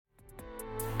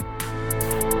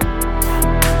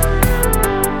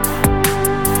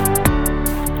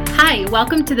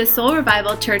welcome to the Soul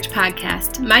Revival Church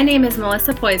podcast. My name is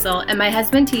Melissa Poisel, and my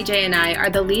husband TJ and I are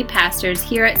the lead pastors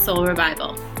here at Soul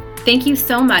Revival. Thank you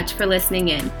so much for listening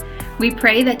in. We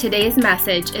pray that today's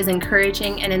message is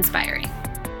encouraging and inspiring.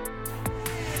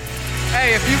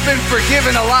 Hey, if you've been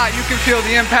forgiven a lot, you can feel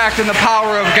the impact and the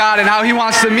power of God and how He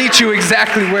wants to meet you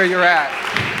exactly where you're at.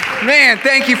 Man,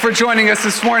 thank you for joining us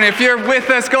this morning. If you're with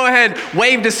us, go ahead,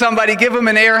 wave to somebody, give them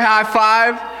an air high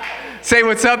five. Say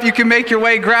what's up. You can make your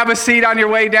way, grab a seat on your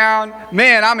way down.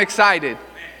 Man, I'm excited.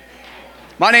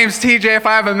 My name's TJ. If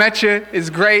I haven't met you, it's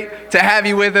great to have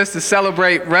you with us to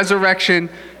celebrate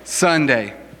Resurrection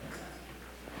Sunday.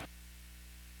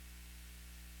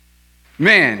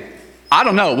 Man, I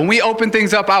don't know. When we opened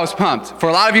things up, I was pumped. For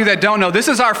a lot of you that don't know, this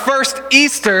is our first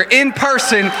Easter in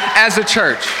person as a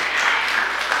church.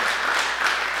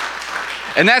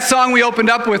 And that song we opened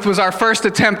up with was our first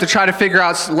attempt to try to figure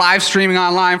out live streaming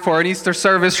online for an Easter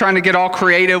service, trying to get all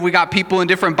creative. We got people in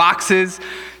different boxes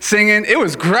singing. It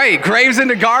was great. Graves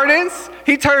into gardens.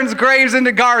 He turns graves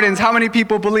into gardens. How many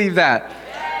people believe that?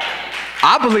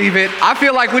 I believe it. I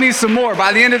feel like we need some more.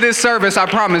 By the end of this service, I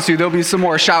promise you, there'll be some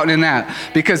more shouting in that.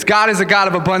 Because God is a God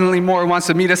of abundantly more. He wants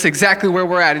to meet us exactly where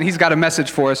we're at. And He's got a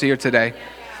message for us here today.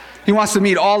 He wants to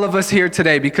meet all of us here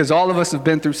today because all of us have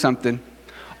been through something.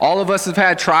 All of us have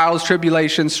had trials,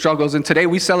 tribulations, struggles, and today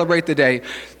we celebrate the day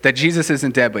that Jesus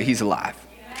isn't dead, but He's alive.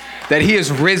 That He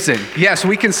is risen. Yes,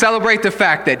 we can celebrate the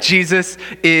fact that Jesus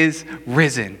is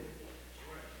risen.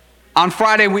 On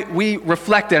Friday, we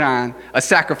reflected on a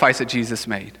sacrifice that Jesus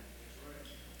made.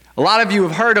 A lot of you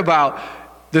have heard about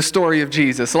the story of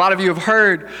Jesus. A lot of you have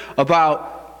heard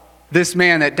about this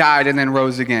man that died and then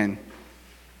rose again.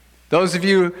 Those of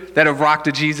you that have rocked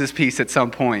a Jesus piece at some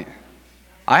point.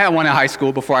 I had one in high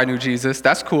school before I knew Jesus.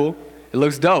 That's cool. It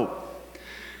looks dope.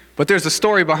 But there's a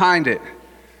story behind it.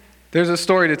 There's a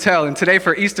story to tell. And today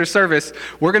for Easter service,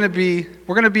 we're going to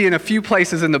be in a few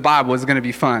places in the Bible. It's going to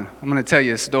be fun. I'm going to tell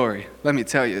you a story. Let me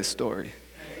tell you a story.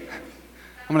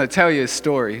 I'm going to tell you a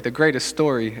story, the greatest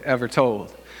story ever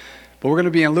told. But we're going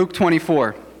to be in Luke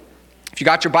 24. If you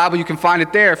got your Bible, you can find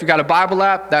it there. If you got a Bible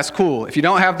app, that's cool. If you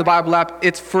don't have the Bible app,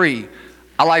 it's free.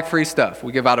 I like free stuff.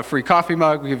 We give out a free coffee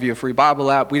mug. We give you a free Bible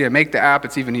app. We didn't make the app.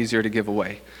 It's even easier to give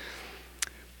away.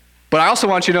 But I also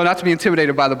want you to know not to be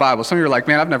intimidated by the Bible. Some of you are like,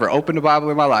 man, I've never opened a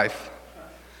Bible in my life.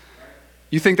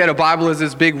 You think that a Bible is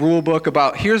this big rule book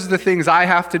about here's the things I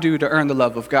have to do to earn the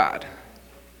love of God.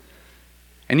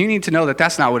 And you need to know that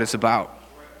that's not what it's about.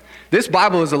 This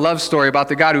Bible is a love story about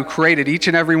the God who created each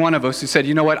and every one of us, who said,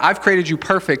 you know what, I've created you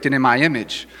perfect and in my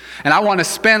image. And I want to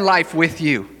spend life with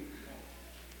you.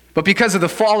 But because of the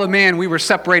fall of man, we were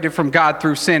separated from God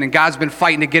through sin, and God's been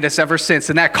fighting to get us ever since.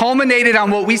 And that culminated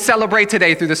on what we celebrate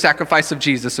today through the sacrifice of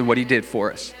Jesus and what He did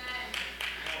for us.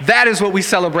 That is what we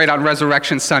celebrate on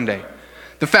Resurrection Sunday.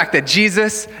 The fact that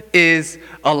Jesus is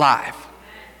alive.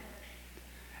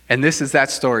 And this is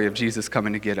that story of Jesus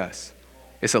coming to get us.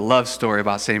 It's a love story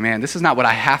about saying, man, this is not what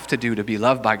I have to do to be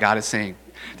loved by God. It's saying,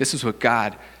 this is what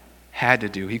God had to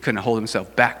do. He couldn't hold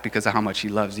Himself back because of how much He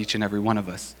loves each and every one of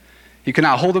us. He could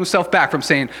not hold Himself back from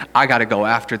saying, I got to go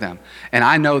after them. And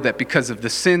I know that because of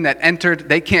the sin that entered,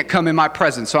 they can't come in my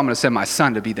presence, so I'm going to send my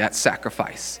Son to be that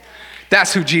sacrifice.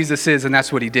 That's who Jesus is, and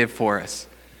that's what He did for us.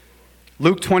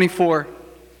 Luke 24,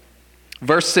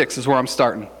 verse 6 is where I'm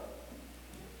starting.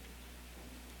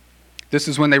 This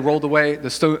is when they rolled away, the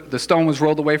stone was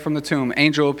rolled away from the tomb.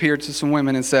 Angel appeared to some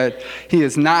women and said, He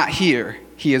is not here,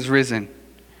 He is risen.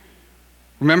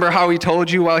 Remember how He told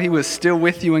you while He was still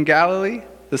with you in Galilee?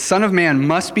 The Son of Man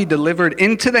must be delivered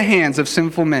into the hands of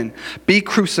sinful men, be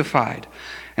crucified,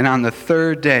 and on the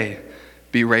third day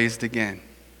be raised again.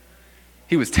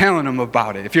 He was telling them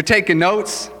about it. If you're taking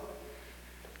notes,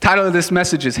 title of this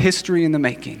message is History in the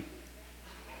Making.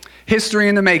 History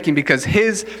in the making, because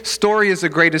His story is the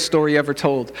greatest story ever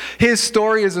told. His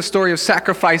story is a story of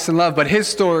sacrifice and love, but His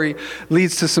story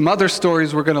leads to some other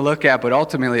stories we're going to look at, but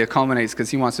ultimately it culminates because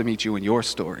He wants to meet you in your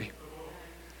story.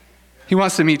 He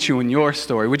wants to meet you in your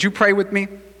story. Would you pray with me?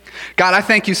 God, I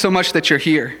thank You so much that You're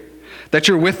here, that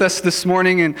You're with us this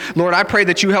morning. And Lord, I pray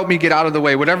that You help me get out of the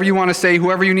way. Whatever You want to say,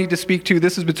 whoever You need to speak to,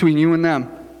 this is between You and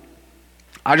them.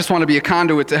 I just want to be a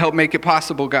conduit to help make it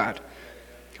possible, God.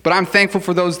 But I'm thankful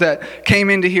for those that came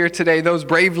into here today, those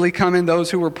bravely coming,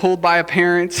 those who were pulled by a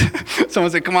parent.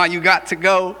 Someone said, come on, you got to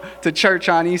go to church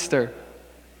on Easter.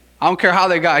 I don't care how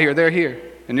they got here. They're here,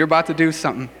 and you're about to do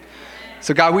something.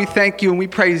 So God, we thank You and we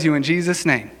praise You in Jesus'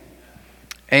 name.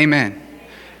 Amen.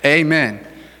 Amen.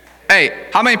 Hey,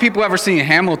 how many people ever seen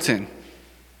Hamilton?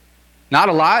 Not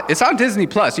a lot. It's on Disney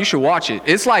Plus. You should watch it.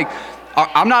 It's like,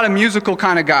 I'm not a musical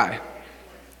kind of guy.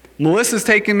 Melissa's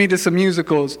taking me to some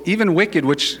musicals, even Wicked,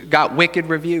 which got wicked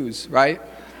reviews, right?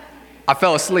 I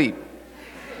fell asleep.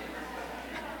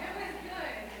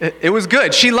 It was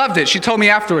good. She loved it. She told me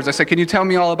afterwards. I said, can you tell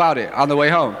me all about it on the way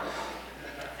home?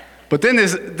 But then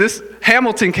this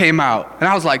Hamilton came out, and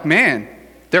I was like, man,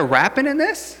 they're rapping in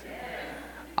this?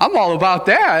 I'm all about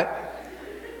that.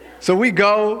 So we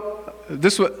go,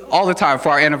 this was all the time for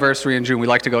our anniversary in June. We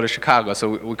like to go to Chicago, so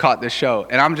we caught this show.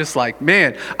 And I'm just like,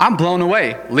 man, I'm blown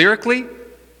away. Lyrically,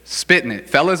 spitting it.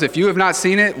 Fellas, if you have not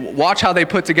seen it, watch how they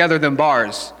put together them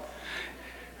bars.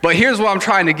 But here's what I'm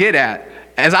trying to get at.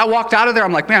 As I walked out of there,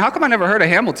 I'm like, man, how come I never heard of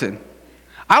Hamilton?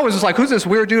 I was just like, who's this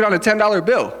weird dude on a $10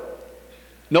 bill?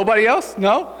 Nobody else?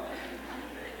 No?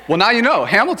 Well, now you know,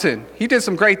 Hamilton, he did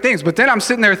some great things. But then I'm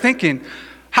sitting there thinking,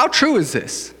 how true is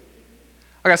this?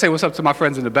 I gotta say what's up to my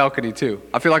friends in the balcony too.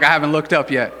 I feel like I haven't looked up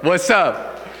yet. What's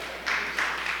up?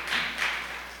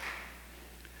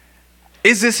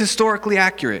 Is this historically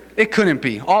accurate? It couldn't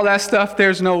be. All that stuff,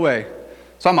 there's no way.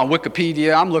 So I'm on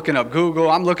Wikipedia, I'm looking up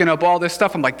Google, I'm looking up all this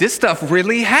stuff. I'm like, this stuff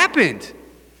really happened.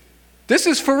 This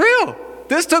is for real.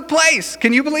 This took place.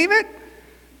 Can you believe it?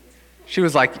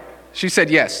 She said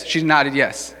yes. She nodded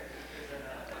yes.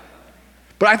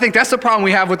 But I think that's the problem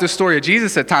we have with the story of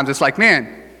Jesus at times. It's like,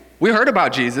 man, we heard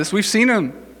about Jesus. We've seen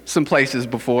him some places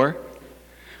before.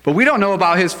 But we don't know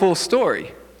about his full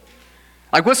story.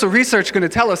 Like, what's the research going to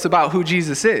tell us about who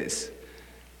Jesus is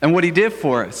and what he did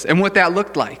for us and what that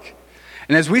looked like?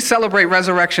 And as we celebrate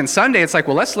Resurrection Sunday, it's like,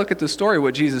 well, let's look at the story of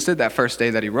what Jesus did that first day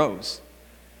that he rose.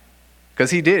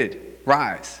 Because he did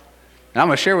rise. And I'm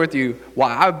going to share with you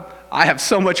why I have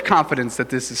so much confidence that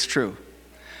this is true.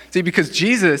 See, because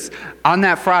Jesus, on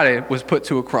that Friday, was put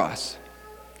to a cross.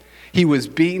 He was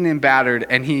beaten and battered,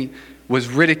 and he was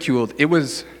ridiculed. It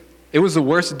was the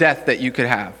worst death that you could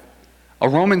have. A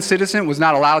Roman citizen was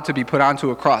not allowed to be put onto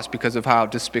a cross because of how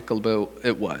despicable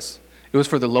it was. It was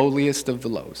for the lowliest of the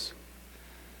lows.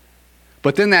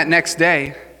 But then that next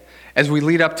day, as we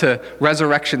lead up to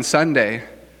Resurrection Sunday,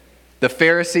 the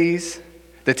Pharisees,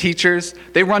 the teachers,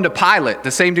 they run to Pilate, the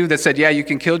same dude that said, yeah, you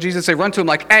can kill Jesus. They run to him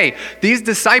like, hey, these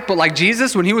disciples, like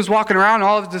Jesus, when he was walking around,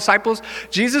 all of his disciples,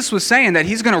 Jesus was saying that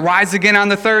he's going to rise again on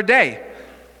the third day.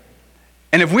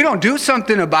 And if we don't do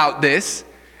something about this,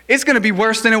 it's going to be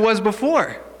worse than it was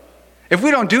before. If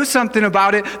we don't do something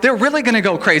about it, they're really going to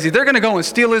go crazy. They're going to go and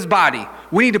steal his body.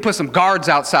 We need to put some guards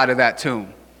outside of that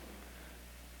tomb.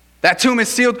 That tomb is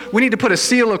sealed. We need to put a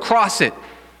seal across it.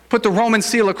 Put the Roman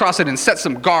seal across it and set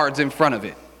some guards in front of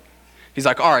it. He's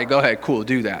like, all right, go ahead, cool,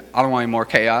 do that. I don't want any more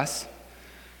chaos.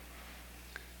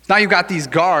 Now you've got these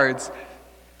guards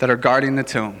that are guarding the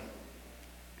tomb.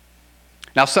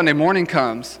 Now Sunday morning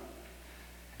comes,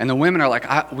 and the women are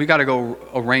like, we got to go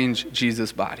arrange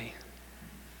Jesus' body.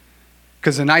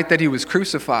 Because the night that he was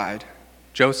crucified,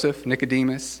 Joseph,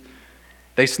 Nicodemus,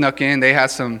 they snuck in, they had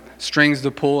some strings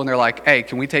to pull, and they're like, hey,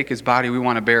 can we take his body? We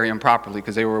want to bury him properly,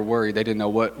 because they were worried. They didn't know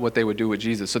what they would do with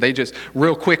Jesus. So they just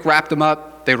real quick wrapped him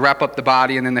up. They'd wrap up the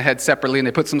body and then the head separately, and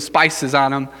they put some spices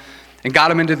on him and got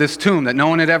him into this tomb that no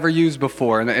one had ever used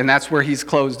before, and that's where he's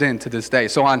closed in to this day.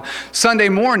 So on Sunday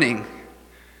morning,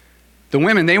 the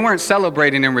women, they weren't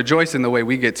celebrating and rejoicing the way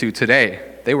we get to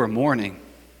today. They were mourning.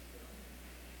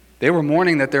 They were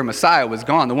mourning that their Messiah was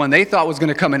gone. The one they thought was going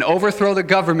to come and overthrow the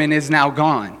government is now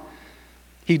gone.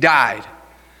 He died.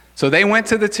 So they went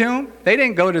to the tomb. They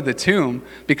didn't go to the tomb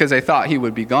because they thought he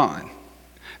would be gone.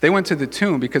 They went to the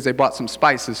tomb because they bought some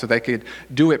spices so they could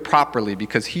do it properly,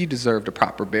 because he deserved a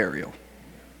proper burial.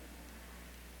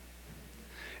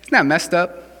 Isn't that messed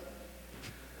up?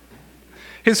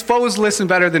 His foes listened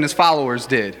better than his followers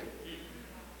did.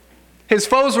 His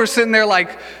foes were sitting there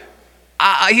like,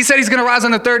 he said he's going to rise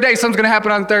on the third day. Something's going to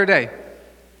happen on the third day.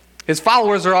 His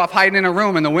followers are off hiding in a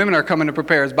room, and the women are coming to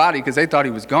prepare his body because they thought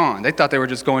he was gone. They thought they were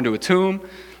just going to a tomb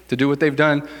to do what they've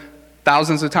done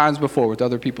thousands of times before with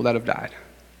other people that have died.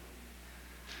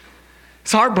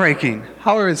 It's heartbreaking.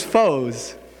 How are his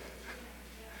foes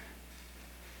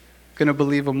going to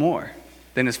believe him more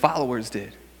than his followers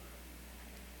did?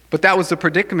 But that was the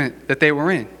predicament that they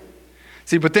were in.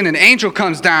 See, but then an angel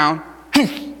comes down.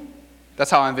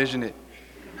 That's how I envision it.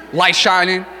 Light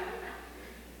shining,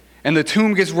 and the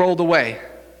tomb gets rolled away.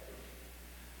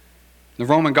 The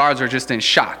Roman guards are just in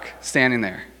shock, standing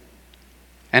there.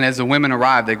 And as the women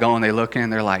arrive, they go and they look in,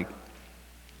 they're like,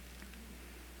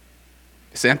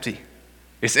 it's empty.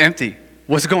 It's empty.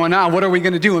 What's going on? What are we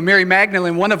going to do? And Mary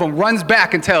Magdalene, one of them, runs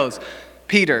back and tells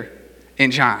Peter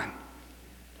and John.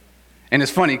 And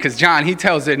it's funny because John, he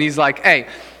tells it, and he's like, hey,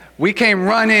 we came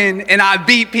running, and I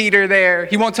beat Peter there.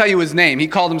 He won't tell you his name. He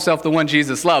called himself the one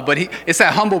Jesus loved, but it's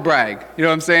that humble brag. You know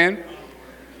what I'm saying?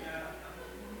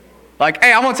 Like,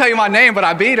 hey, I'm going to tell you my name, but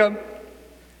I beat him.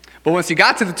 But once he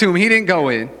got to the tomb, he didn't go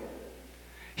in.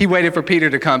 He waited for Peter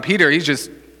to come. Peter, he's just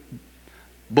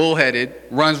bullheaded,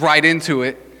 runs right into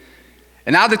it.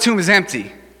 And now the tomb is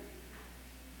empty.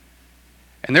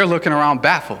 And they're looking around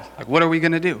baffled. Like, what are we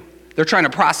going to do? They're trying to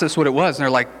process what it was. And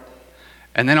they're like,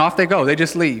 and then off they go. They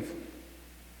just leave.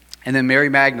 And then Mary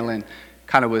Magdalene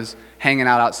kind of was hanging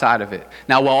out outside of it.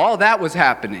 Now, while all that was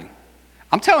happening,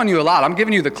 I'm telling you a lot. I'm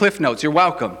giving you the Cliff Notes. You're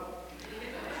welcome.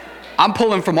 I'm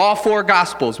pulling from all 4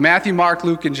 Gospels, Matthew, Mark,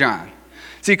 Luke, and John.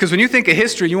 See, because when you think of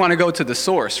history, you want to go to the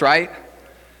source, right?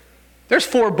 There's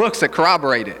 4 books that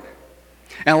corroborate it.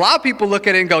 And a lot of people look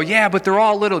at it and go, yeah, but they're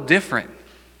all a little different.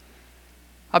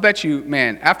 I bet you,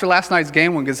 man, after last night's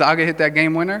game when Gonzaga hit that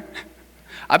game winner,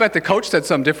 I bet the coach said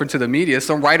something different to the media.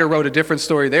 Some writer wrote a different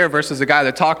story there versus the guy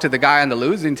that talked to the guy on the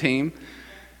losing team.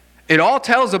 It all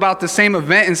tells about the same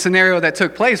event and scenario that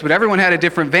took place, but everyone had a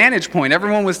different vantage point.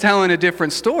 Everyone was telling a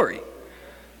different story.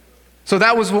 So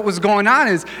that was what was going on,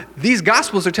 is these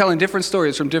Gospels are telling different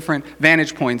stories from different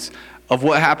vantage points of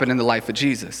what happened in the life of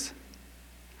Jesus.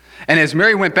 And as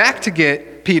Mary went back to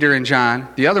get Peter and John,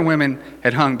 the other women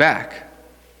had hung back.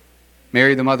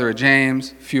 Mary, the mother of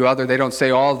James, a few other, they don't say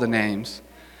all of the names.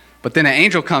 But then an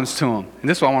angel comes to them, and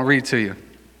this is what I want to read to you.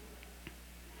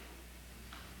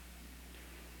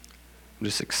 I'm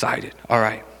just excited. All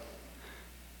right.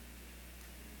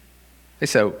 They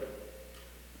said,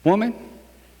 woman?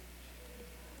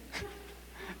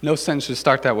 No sentence should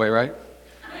start that way, right?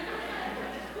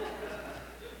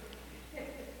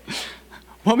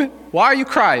 Woman, why are you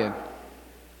crying?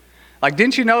 Like,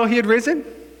 didn't you know he had risen?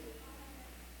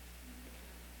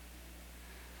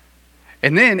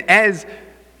 And then as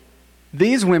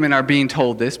these women are being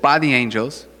told this by the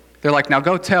angels, they're like, now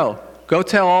go tell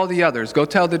all the others, go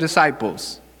tell the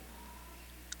disciples,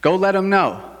 go let them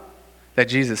know that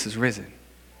Jesus is risen.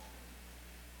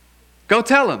 Go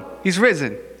tell them he's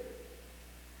risen.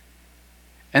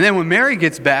 And then when Mary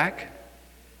gets back,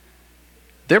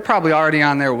 they're probably already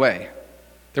on their way.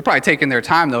 They're probably taking their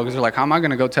time, though, because they're like, how am I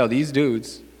going to go tell these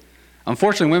dudes?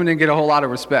 Unfortunately, women didn't get a whole lot of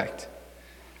respect.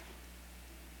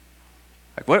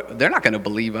 Like, what? They're not going to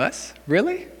believe us,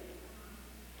 really?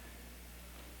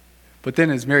 But then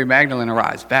as Mary Magdalene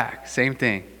arrives back, same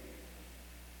thing.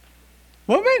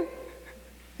 Woman,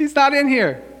 he's not in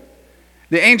here.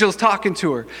 The angel's talking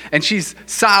to her, and she's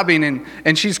sobbing,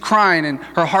 and she's crying, and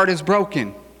her heart is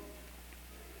broken.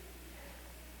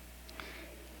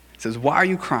 It says, why are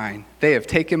you crying? They have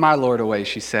taken my Lord away,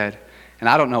 she said, and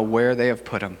I don't know where they have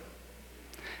put him.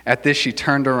 At this, she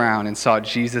turned around and saw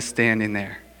Jesus standing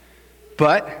there.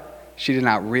 But she did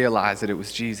not realize that it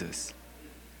was Jesus.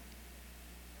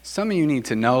 Some of you need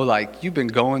to know, like, you've been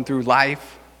going through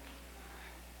life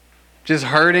just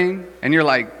hurting, and you're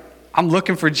like, I'm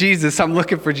looking for Jesus,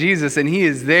 and he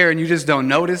is there, and you just don't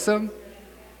notice him.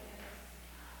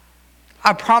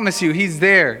 I promise you, he's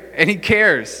there, and he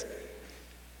cares.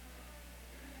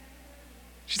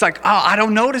 She's like, oh, I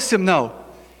don't notice him, though.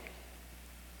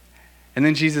 And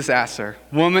then Jesus asks her,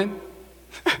 woman,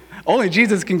 only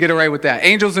Jesus can get away with that.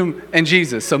 Angels and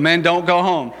Jesus. So men, don't go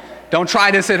home. Don't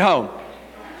try this at home.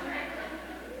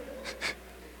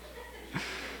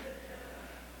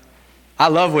 I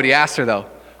love what he asked her, though.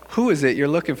 Who is it you're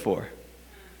looking for?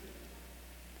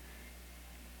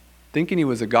 Thinking he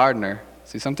was a gardener.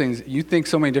 See, some things, you think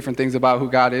so many different things about who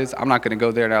God is. I'm not going to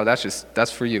go there now.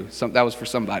 That's for you. That was for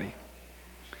somebody.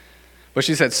 But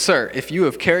she said, sir, if you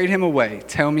have carried him away,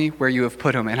 tell me where you have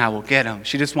put him, and I will get him.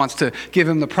 She just wants to give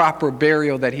him the proper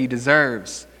burial that he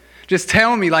deserves. Just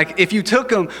tell me, like, if you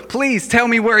took him, please tell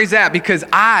me where he's at, because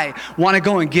I want to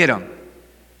go and get him.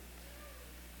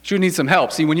 She would need some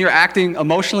help. See, when you're acting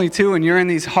emotionally too, and you're in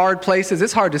these hard places,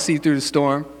 it's hard to see through the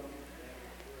storm.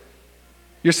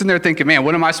 You're sitting there thinking, man,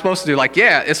 what am I supposed to do? Like,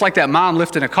 yeah, it's like that mom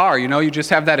lifting a car, you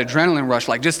just have that adrenaline rush.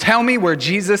 Like, just tell me where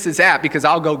Jesus is at, because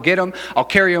I'll go get him. I'll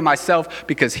carry him myself,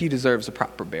 because he deserves a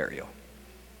proper burial.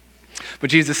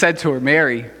 But Jesus said to her,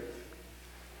 Mary.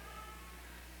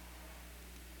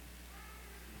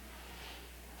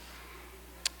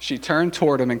 She turned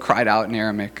toward him and cried out in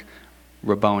Aramaic,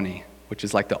 Rabboni, which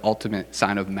is like the ultimate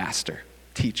sign of master,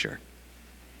 teacher.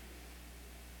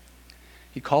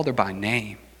 He called her by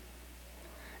name,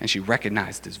 and she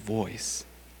recognized his voice.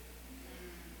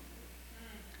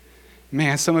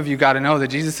 Man, some of you got to know that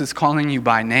Jesus is calling you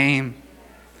by name.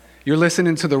 You're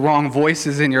listening to the wrong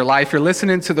voices in your life. You're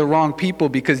listening to the wrong people,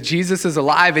 because Jesus is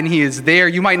alive and he is there.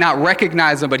 You might not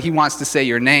recognize him, but he wants to say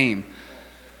your name.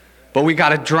 But we got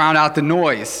to drown out the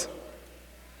noise.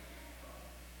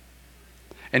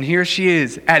 And here she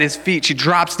is at his feet. She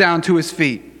drops down to his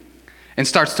feet and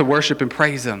starts to worship and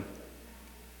praise him.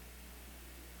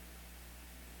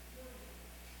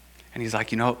 And he's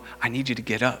like, I need you to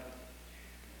get up.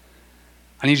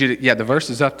 I need you to, the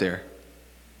verse is up there.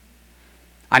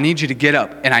 I need you to get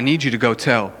up, and I need you to go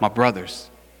tell my brothers.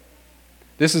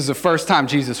 This is the first time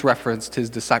Jesus referenced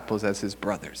his disciples as his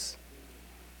brothers.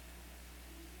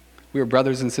 We are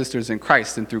brothers and sisters in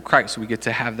Christ, and through Christ we get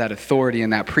to have that authority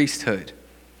and that priesthood.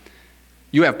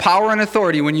 You have power and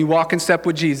authority when you walk in step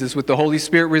with Jesus, with the Holy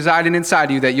Spirit residing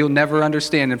inside you, that you'll never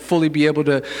understand and fully be able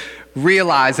to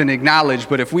realize and acknowledge.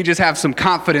 But if we just have some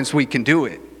confidence, we can do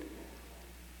it.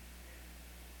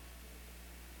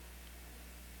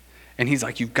 And he's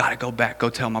like, you've got to go back. Go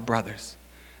tell my brothers.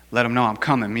 Let them know I'm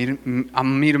coming. I'm going to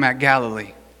meet them at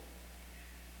Galilee.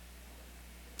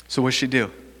 So what's she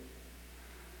do?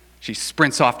 She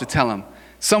sprints off to tell him.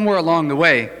 Somewhere along the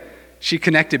way, she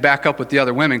connected back up with the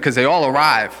other women because they all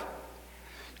arrive.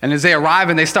 And as they arrive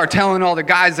and they start telling all the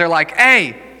guys, they're like,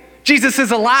 hey, Jesus is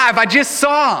alive. I just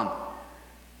saw him.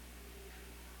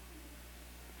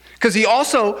 Because he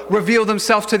also revealed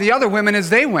himself to the other women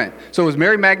as they went. So it was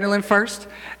Mary Magdalene first,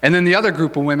 and then the other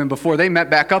group of women before they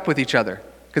met back up with each other.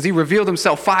 Because he revealed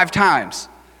himself 5 times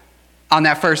on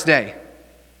that first day.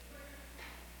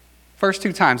 First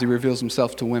 2 times he reveals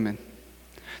himself to women.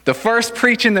 The first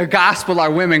preaching the gospel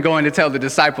are women going to tell the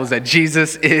disciples that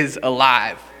Jesus is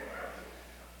alive.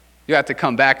 You have to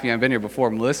come back if you haven't been here before.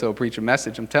 Melissa will preach a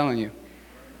message, I'm telling you.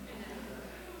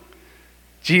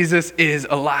 Jesus is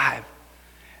alive.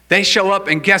 They show up,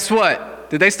 and guess what?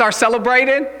 Did they start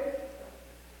celebrating?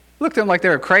 Looked at them like they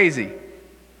were crazy.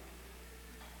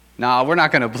 Nah, we're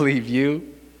not going to believe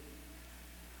you.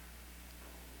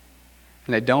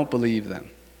 And they don't believe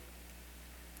them.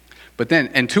 But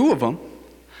then, and 2 of them,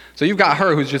 so you've got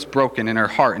her who's just broken in her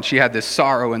heart, and she had this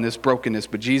sorrow and this brokenness,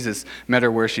 but Jesus met her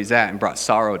where she's at and brought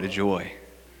sorrow to joy.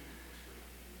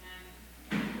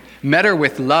 Met her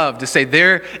with love to say,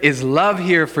 there is love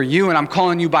here for you, and I'm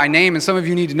calling you by name. And some of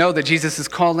you need to know that Jesus is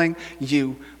calling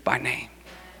you by name.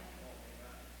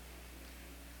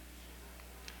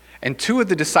 And 2 of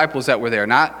the disciples that were there,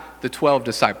 not the 12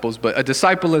 disciples, but a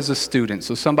disciple is a student,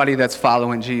 so somebody that's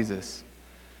following Jesus.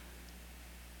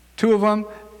 2 of them,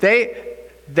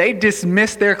 they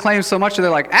dismissed their claims so much that they're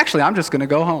like, actually, I'm just going to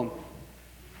go home.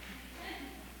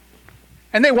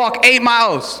 And they walk 8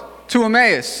 miles to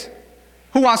Emmaus.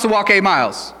 Who wants to walk 8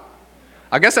 miles?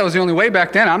 I guess that was the only way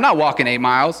back then. I'm not walking 8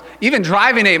 miles. Even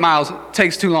driving 8 miles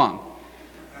takes too long.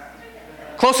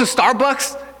 Closest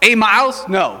Starbucks, 8 miles?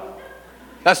 No.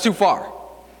 That's too far.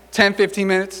 10, 15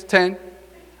 minutes, 10.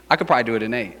 I could probably do it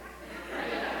in 8.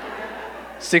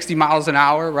 60 miles an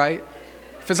hour, right?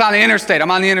 If it's on the interstate,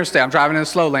 I'm on the interstate. I'm driving in a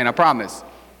slow lane, I promise.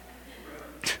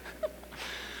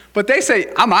 But they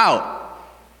say, I'm out.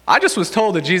 I just was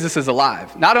told that Jesus is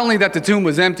alive. Not only that the tomb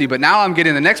was empty, but now I'm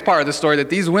getting the next part of the story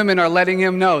that these women are letting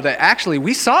him know that actually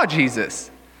we saw Jesus.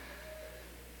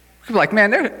 People are like,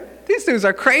 man, these dudes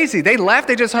are crazy. They left,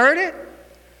 they just heard it.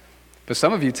 But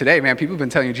some of you today, man, people have been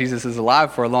telling you Jesus is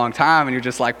alive for a long time, and you're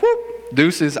just like, whoop,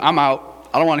 deuces, I'm out.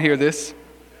 I don't want to hear this.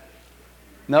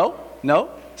 No,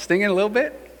 stinging a little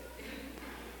bit.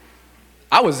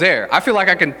 I was there. I feel like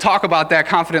I can talk about that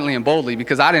confidently and boldly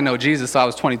because I didn't know Jesus till I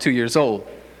was 22 years old.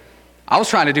 I was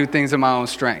trying to do things in my own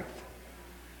strength.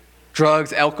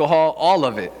 Drugs, alcohol, all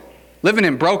of it. Living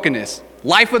in brokenness.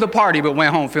 Life of the party, but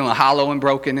went home feeling hollow and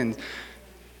broken and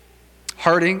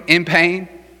hurting, in pain,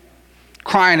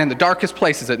 crying in the darkest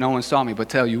places that no one saw me. But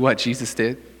tell you what, Jesus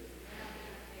did.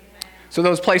 So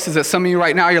those places that some of you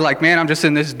right now, you're like, man, I'm just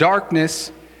in this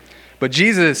darkness. But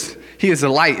Jesus, he is the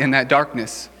light in that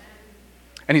darkness.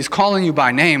 And he's calling you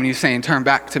by name, and he's saying, turn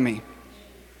back to me.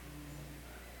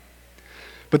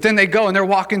 But then they go, and they're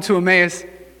walking to Emmaus.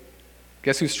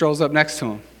 Guess who strolls up next to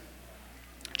him?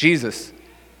 Jesus.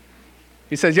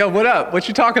 He says, yo, what up? What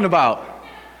you talking about?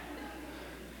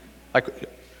 Like,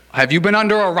 have you been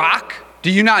under a rock? Do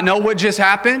you not know what just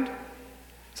happened?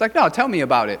 It's like, no, tell me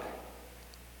about it.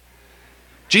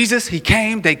 Jesus, he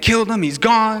came, they killed him, he's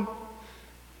gone.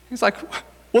 He's like,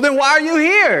 well, then why are you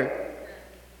here?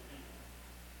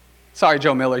 Sorry,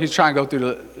 Joe Miller. He's trying to go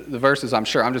through the verses, I'm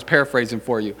sure. I'm just paraphrasing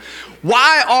for you.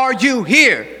 Why are you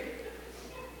here?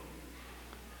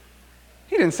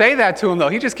 He didn't say that to him, though.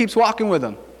 He just keeps walking with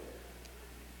him.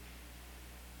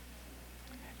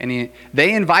 And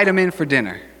they invite him in for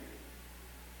dinner.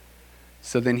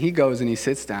 So then he goes and he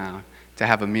sits down to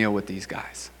have a meal with these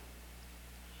guys.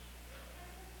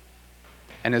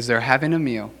 And as they're having a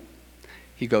meal,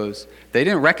 he goes, they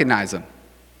didn't recognize him.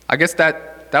 I guess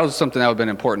that was something that would have been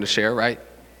important to share, right?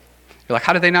 You're like,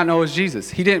 how did they not know it was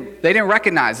Jesus? They didn't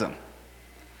recognize him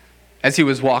as he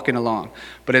was walking along.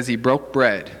 But as he broke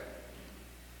bread,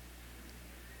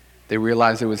 they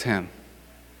realized it was him.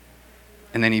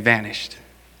 And then he vanished.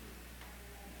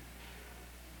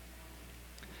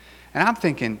 And I'm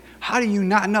thinking, how do you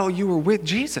not know you were with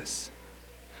Jesus?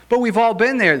 But we've all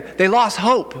been there. They lost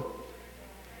hope.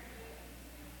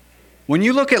 When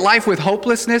you look at life with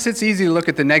hopelessness, it's easy to look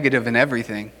at the negative in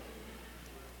everything.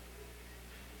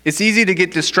 It's easy to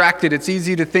get distracted. It's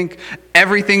easy to think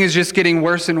everything is just getting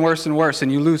worse and worse and worse,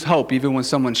 and you lose hope even when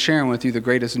someone's sharing with you the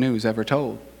greatest news ever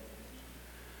told.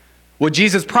 What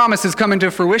Jesus promised is coming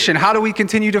to fruition. How do we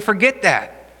continue to forget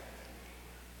that?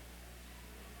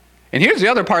 And here's the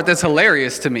other part that's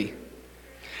hilarious to me,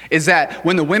 is that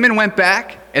when the women went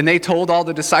back and they told all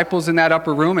the disciples in that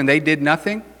upper room and they did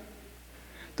nothing,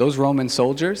 those Roman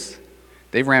soldiers,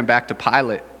 they ran back to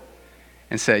Pilate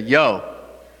and said, yo,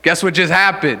 guess what just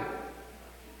happened?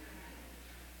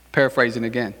 Paraphrasing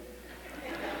again.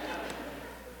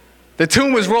 The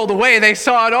tomb was rolled away. They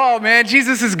saw it all, man.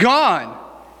 Jesus is gone.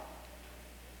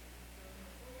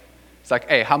 It's like,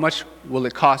 hey, how much will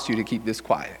it cost you to keep this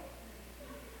quiet?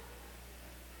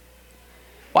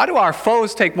 Why do our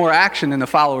foes take more action than the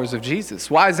followers of Jesus?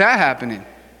 Why is that happening?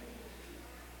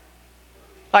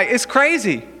 Like, it's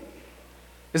crazy.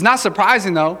 It's not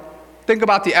surprising, though. Think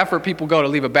about the effort people go to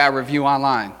leave a bad review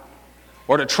online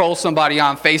or to troll somebody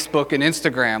on Facebook and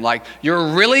Instagram. Like,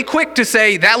 you're really quick to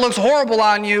say, that looks horrible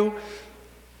on you.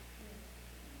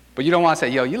 But you don't want to say,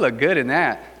 yo, you look good in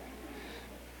that.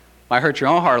 Might hurt your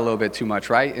own heart a little bit too much,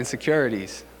 right?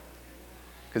 Insecurities.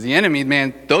 Because the enemy,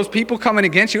 man, those people coming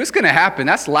against you, it's going to happen.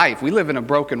 That's life. We live in a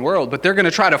broken world. But they're going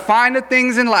to try to find the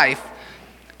things in life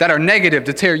that are negative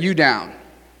to tear you down.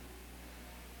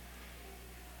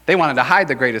 They wanted to hide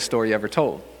the greatest story ever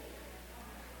told.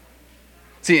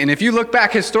 See, and if you look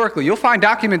back historically, you'll find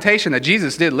documentation that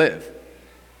Jesus did live.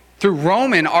 Through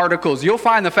Roman articles, you'll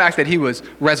find the fact that he was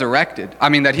resurrected.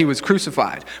 That he was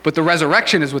crucified. But the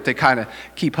resurrection is what they kind of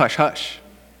keep hush-hush.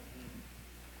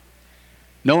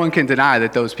 No one can deny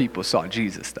that those people saw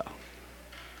Jesus, though.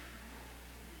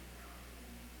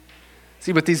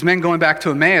 See, but these men going back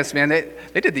to Emmaus, man,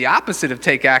 they did the opposite of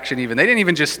take action even. They didn't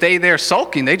even just stay there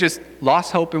sulking. They just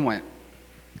lost hope and went.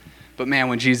 But man,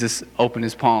 when Jesus opened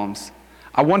his palms,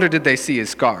 I wonder, did they see his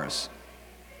scars?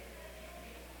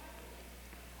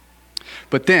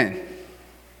 But then,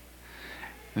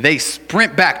 they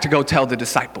sprint back to go tell the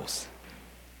disciples.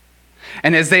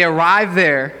 And as they arrive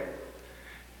there,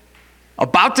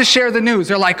 about to share the news,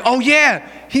 they're like, oh yeah,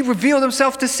 he revealed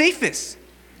himself to Cephas.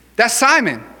 That's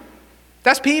Simon.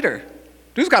 That's Peter.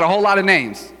 Dude's got a whole lot of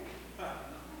names.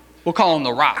 We'll call him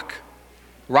the Rock.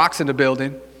 Rock's in the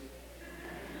building.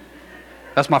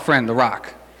 That's my friend, the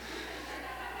Rock.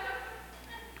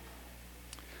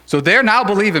 So they're now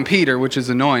believing Peter, which is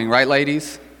annoying, right,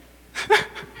 ladies?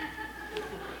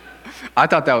 I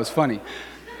thought that was funny.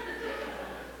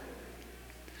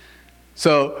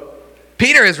 So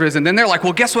Peter has risen. Then they're like,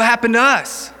 well, guess what happened to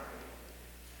us?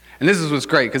 And this is what's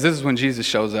great, because this is when Jesus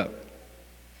shows up.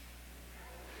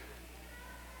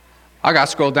 I got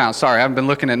to scroll down. Sorry, I haven't been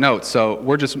looking at notes. So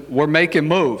we're making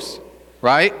moves,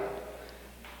 right?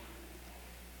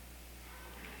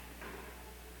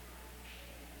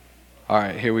 All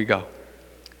right, here we go.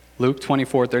 Luke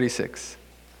 24:36.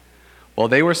 Well,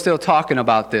 they were still talking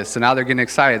about this, and now they're getting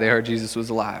excited. They heard Jesus was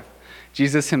alive.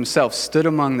 Jesus himself stood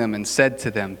among them and said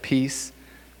to them, peace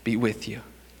be with you.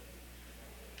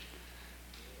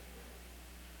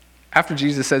 After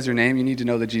Jesus says your name, you need to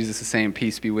know that Jesus is saying,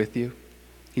 peace be with you.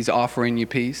 He's offering you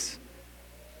peace.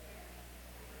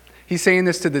 He's saying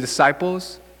this to the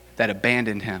disciples that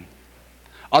abandoned him.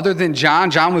 Other than John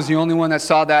was the only one that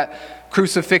saw that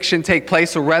crucifixion take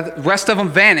place. The rest of them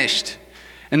vanished,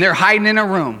 and they're hiding in a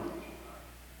room.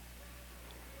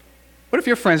 What if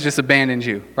your friends just abandoned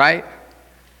you, right?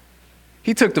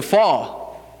 He took the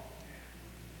fall.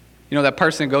 You know that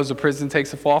person that goes to prison,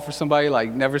 takes a fall for somebody,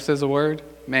 like never says a word?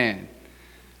 Man.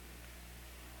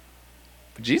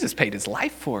 But Jesus paid his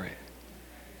life for it.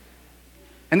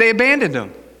 And they abandoned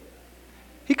him.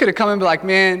 He could have come and be like,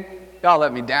 man, y'all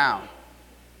let me down.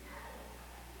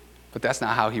 But that's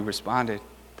not how he responded.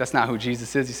 That's not who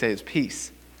Jesus is. He says,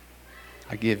 peace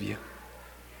I give you.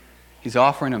 He's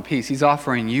offering them peace. He's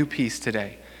offering you peace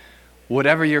today.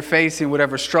 Whatever you're facing,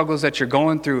 whatever struggles that you're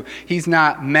going through, he's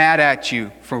not mad at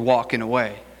you for walking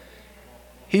away.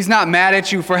 He's not mad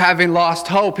at you for having lost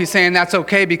hope. He's saying that's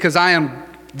okay because I am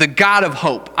the God of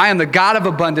hope. I am the God of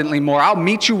abundantly more. I'll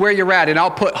meet you where you're at and I'll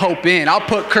put hope in. I'll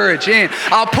put courage in.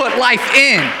 I'll put life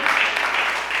in.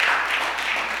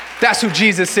 That's who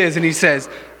Jesus is. And he says,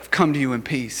 I've come to you in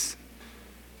peace.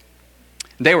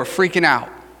 They were freaking out.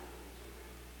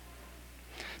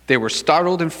 They were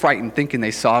startled and frightened, thinking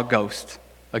they saw a ghost.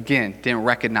 Again, didn't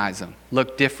recognize him.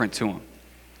 Looked different to him.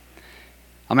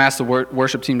 I'm going to ask the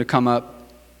worship team to come up.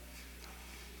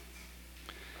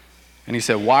 And he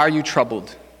said, why are you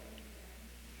troubled?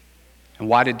 And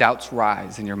why did doubts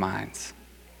rise in your minds?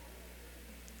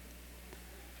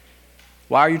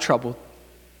 Why are you troubled?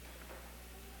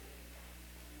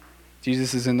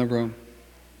 Jesus is in the room.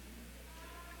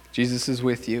 Jesus is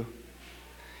with you.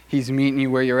 He's meeting you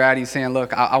where you're at. He's saying,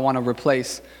 look, I want to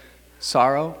replace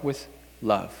sorrow with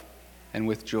love and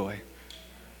with joy.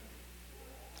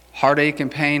 Heartache and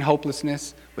pain,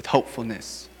 hopelessness with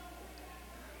hopefulness.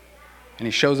 And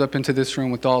he shows up into this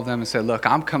room with all of them and said, look,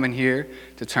 I'm coming here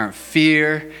to turn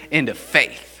fear into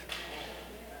faith.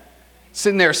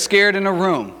 Sitting there scared in a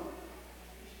room.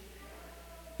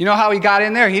 You know how he got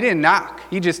in there? He didn't knock.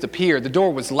 He just appeared. The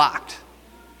door was locked.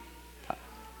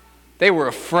 They were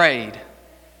afraid.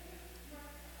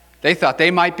 They thought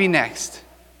they might be next.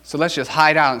 So let's just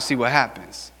hide out and see what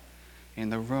happens. In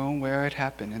the room where it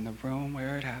happened, in the room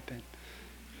where it happened.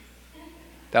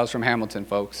 That was from Hamilton,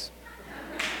 folks.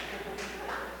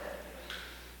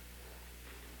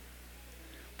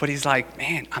 But he's like,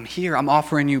 man, I'm here. I'm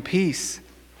offering you peace.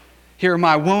 Here are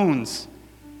my wounds.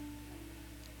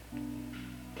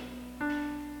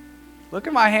 Look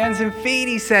at my hands and feet,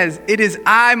 he says. It is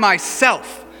I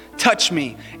myself. Touch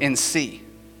me and see.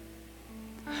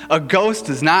 A ghost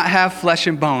does not have flesh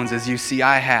and bones as you see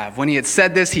I have. When he had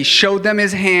said this, he showed them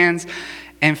his hands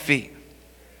and feet.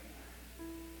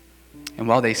 And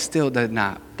while they still did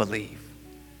not believe.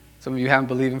 Some of you haven't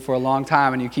believed for a long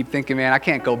time and you keep thinking, man, I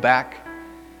can't go back.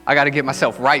 I got to get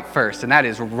myself right first. And that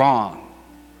is wrong.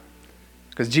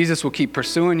 Because Jesus will keep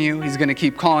pursuing you. He's going to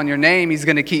keep calling your name. He's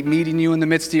going to keep meeting you in the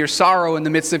midst of your sorrow, in the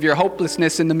midst of your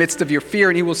hopelessness, in the midst of your fear.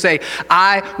 And he will say,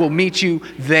 I will meet you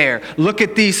there. Look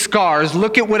at these scars.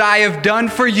 Look at what I have done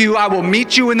for you. I will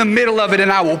meet you in the middle of it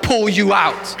and I will pull you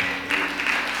out.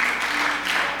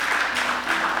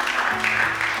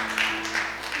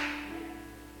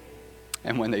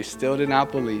 And when they still did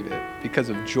not believe it, because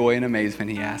of joy and amazement,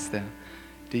 he asked them,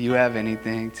 do you have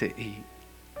anything to eat?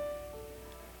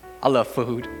 I love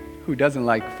food. Who doesn't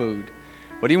like food?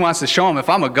 But he wants to show them, if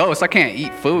I'm a ghost, I can't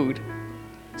eat food.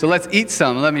 So let's eat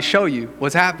some and let me show you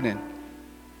what's happening.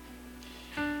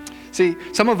 See,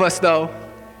 some of us though,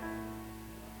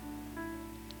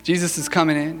 Jesus is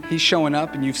coming in, he's showing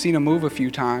up, and you've seen him move a few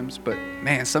times, but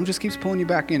man, some just keeps pulling you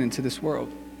back into this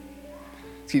world.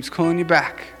 It keeps pulling you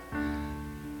back.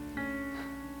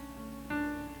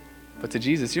 But to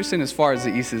Jesus, you're sitting as far as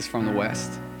the east is from the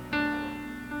west.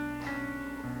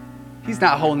 He's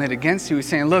not holding it against you. He's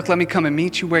saying, look, let me come and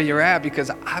meet you where you're at because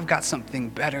I've got something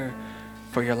better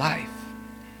for your life.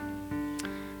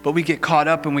 But we get caught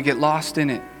up and we get lost in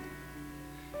it.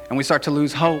 And we start to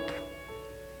lose hope,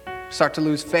 start to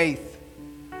lose faith.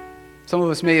 Some of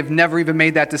us may have never even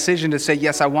made that decision to say,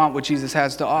 yes, I want what Jesus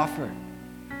has to offer.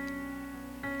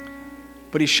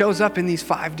 But he shows up in these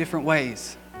 5 different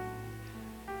ways.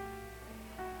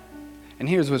 And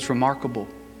here's what's remarkable.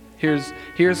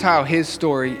 Here's how his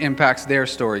story impacts their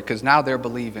story, because now they're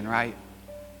believing, right?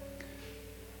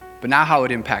 But now how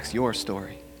it impacts your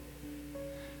story.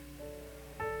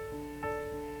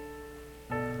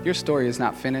 Your story is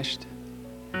not finished.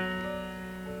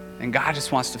 And God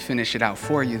just wants to finish it out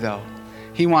for you, though.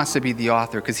 He wants to be the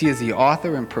author, because he is the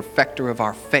author and perfecter of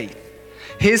our faith.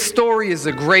 His story is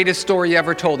the greatest story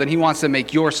ever told, and he wants to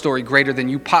make your story greater than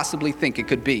you possibly think it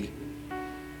could be.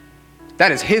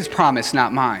 That is his promise,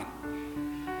 not mine.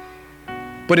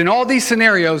 But in all these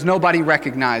scenarios, nobody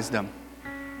recognized them.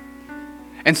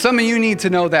 And some of you need to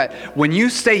know that when you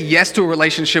say yes to a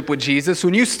relationship with Jesus,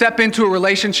 when you step into a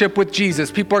relationship with Jesus,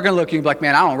 people are going to look at you and be like,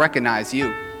 man, I don't recognize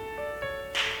you.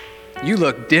 You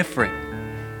look different.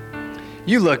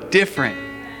 You look different.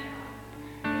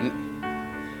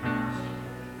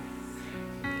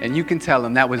 And you can tell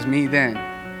them that was me then.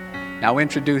 Now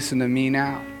introduce them to me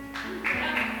now.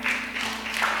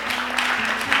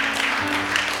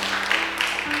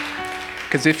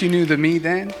 Because if you knew the me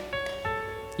then,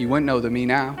 you wouldn't know the me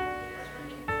now.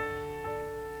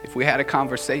 If we had a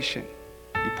conversation,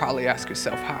 you'd probably ask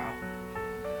yourself how.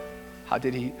 How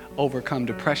did he overcome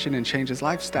depression and change his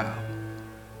lifestyle?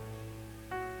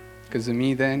 Because the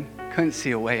me then couldn't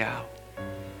see a way out.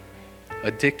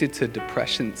 Addicted to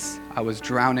depressions, I was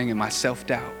drowning in my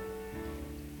self-doubt.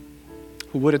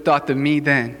 Who would have thought the me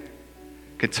then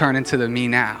could turn into the me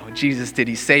now? Jesus did,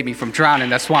 he saved me from drowning,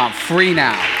 that's why I'm free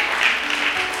now.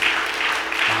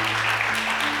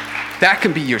 That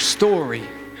can be your story.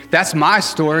 That's my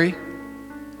story.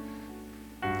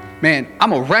 Man,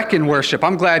 I'm a wreck in worship.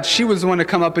 I'm glad she was the one to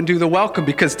come up and do the welcome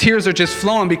because tears are just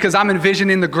flowing because I'm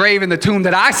envisioning the grave and the tomb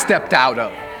that I stepped out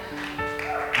of.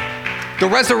 The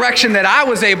resurrection that I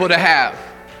was able to have.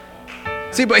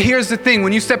 See, but here's the thing.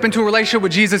 When you step into a relationship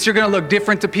with Jesus, you're going to look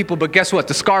different to people, but guess what?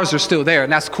 The scars are still there,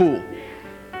 and that's cool.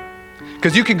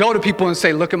 Because you can go to people and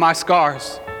say, look at my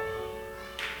scars.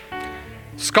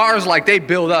 Scars, like, they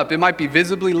build up. It might be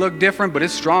visibly look different, but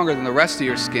it's stronger than the rest of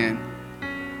your skin.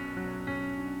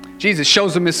 Jesus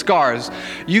shows them his scars.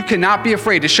 You cannot be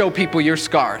afraid to show people your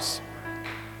scars.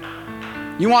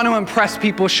 You want to impress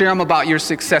people, share them about your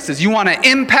successes. You want to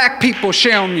impact people,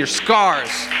 share them your scars.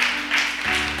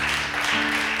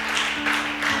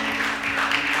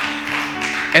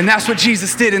 And that's what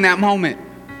Jesus did in that moment.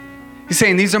 He's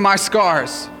saying, these are my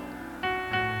scars.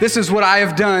 This is what I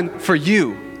have done for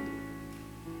you.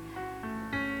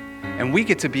 And we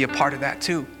get to be a part of that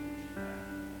too.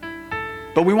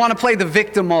 But we want to play the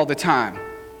victim all the time.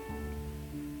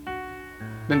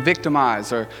 Been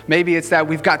victimized, or maybe it's that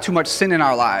we've got too much sin in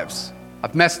our lives.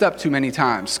 I've messed up too many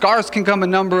times. Scars can come a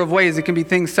number of ways. It can be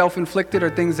things self-inflicted or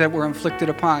things that were inflicted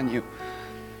upon you.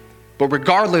 But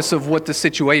regardless of what the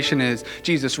situation is,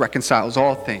 Jesus reconciles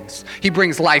all things. He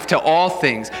brings life to all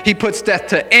things. He puts death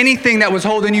to anything that was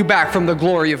holding you back from the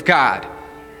glory of God.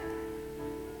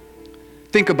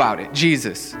 Think about it.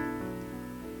 Jesus.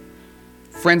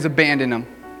 Friends abandon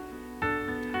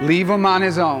him. Leave him on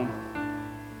his own.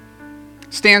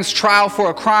 Stands trial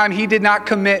for a crime he did not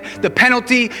commit. The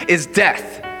penalty is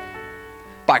death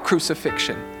by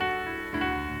crucifixion.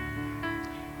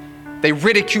 They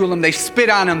ridicule him, they spit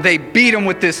on him, they beat him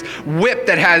with this whip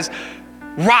that has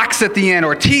rocks at the end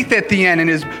or teeth at the end, and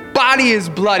his body is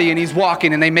bloody and he's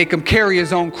walking, and they make him carry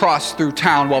his own cross through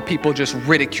town while people just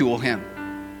ridicule him.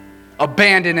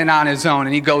 Abandoned and on his own,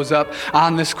 and he goes up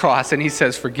on this cross and he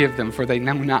says, forgive them, for they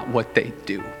know not what they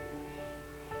do.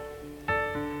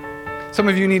 Some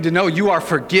of you need to know you are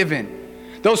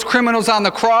forgiven. Those criminals on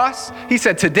the cross, he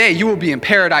said, today you will be in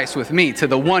paradise with me, to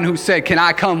the one who said, can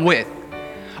I come with?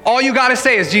 All you got to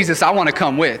say is, Jesus, I want to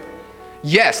come with.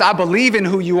 Yes, I believe in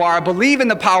who you are. I believe in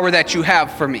the power that you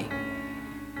have for me.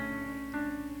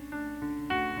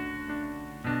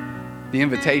 The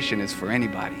invitation is for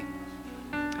anybody,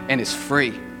 and it's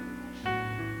free.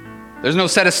 There's no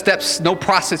set of steps, no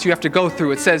process you have to go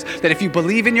through. It says that if you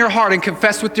believe in your heart and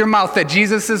confess with your mouth that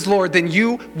Jesus is Lord, then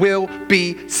you will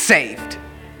be saved.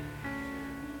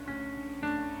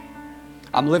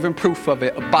 I'm living proof of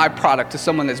it, a byproduct to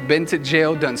someone that's been to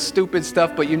jail, done stupid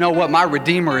stuff, but you know what? My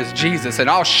Redeemer is Jesus, and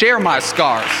I'll share my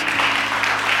scars.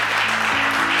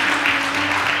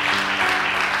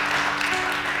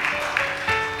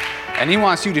 And he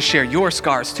wants you to share your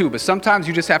scars too, but sometimes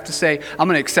you just have to say, I'm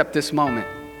going to accept this moment.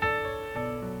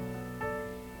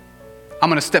 I'm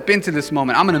going to step into this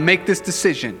moment. I'm going to make this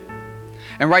decision.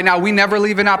 And right now, we never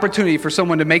leave an opportunity for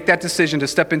someone to make that decision to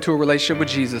step into a relationship with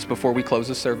Jesus before we close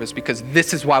the service, because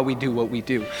this is why we do what we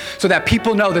do. So that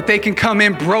people know that they can come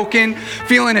in broken,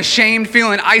 feeling ashamed,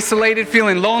 feeling isolated,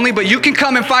 feeling lonely, but you can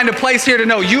come and find a place here to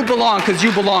know you belong because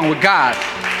you belong with God.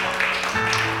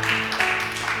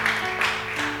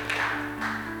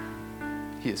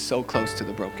 He is so close to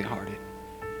the brokenhearted.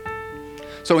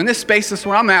 So in this space this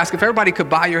morning, I'm going to ask if everybody could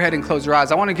bow your head and close your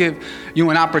eyes. I want to give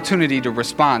you an opportunity to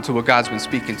respond to what God's been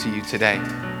speaking to you today.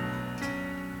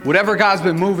 Whatever God's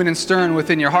been moving and stirring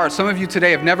within your heart, some of you today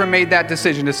have never made that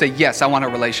decision to say, yes, I want a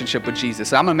relationship with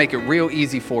Jesus. I'm going to make it real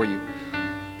easy for you.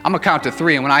 I'm going to count to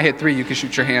 3, and when I hit 3, you can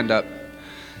shoot your hand up.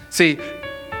 See,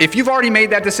 if you've already made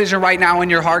that decision right now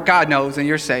in your heart, God knows, and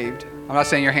you're saved. I'm not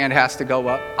saying your hand has to go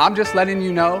up. I'm just letting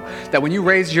you know that when you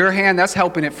raise your hand, that's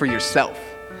helping it for yourself.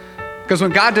 Because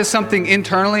when God does something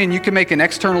internally and you can make an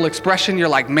external expression, you're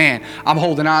like, man, I'm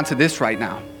holding on to this right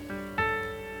now.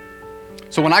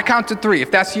 So when I count to 3, if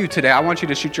that's you today, I want you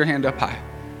to shoot your hand up high.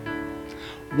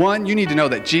 1, you need to know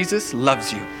that Jesus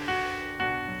loves you.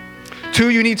 2,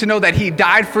 you need to know that he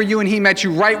died for you and he met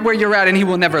you right where you're at and he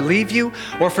will never leave you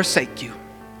or forsake you.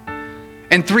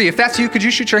 And 3, if that's you, could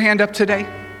you shoot your hand up today?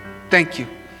 Thank you,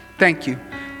 thank you,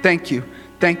 thank you,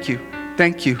 thank you,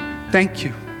 thank you, thank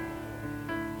you.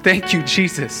 Thank you,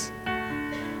 Jesus.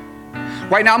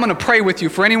 Right now, I'm going to pray with you.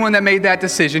 For anyone that made that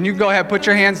decision, you can go ahead, put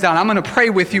your hands down. I'm going to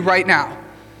pray with you right now.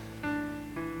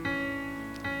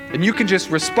 And you can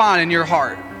just respond in your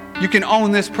heart. You can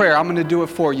own this prayer. I'm going to do it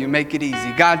for you. Make it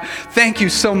easy. God, thank you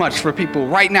so much for people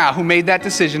right now who made that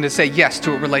decision to say yes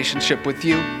to a relationship with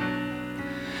you.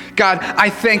 God, I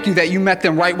thank you that you met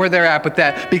them right where they're at, but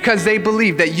that because they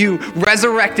believe that you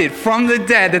resurrected from the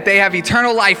dead, that they have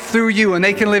eternal life through you and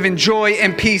they can live in joy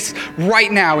and peace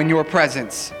right now in your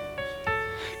presence.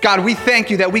 God, we thank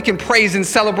you that we can praise and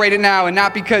celebrate it now, and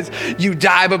not because you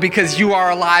died, but because you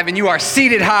are alive and you are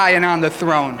seated high and on the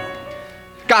throne.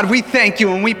 God, we thank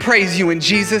you and we praise you in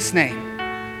Jesus' name.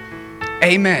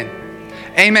 Amen.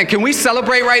 Amen. Can we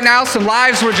celebrate right now? Some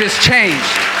lives were just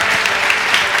changed.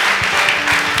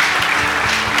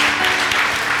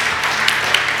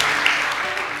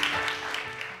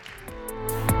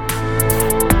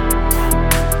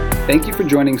 Thank you for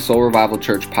joining Soul Revival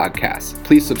Church podcast.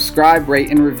 Please subscribe, rate,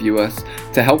 and review us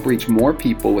to help reach more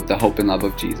people with the hope and love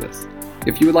of Jesus.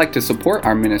 If you would like to support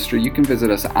our ministry, you can visit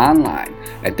us online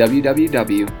at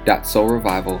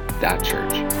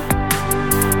www.soulrevival.church.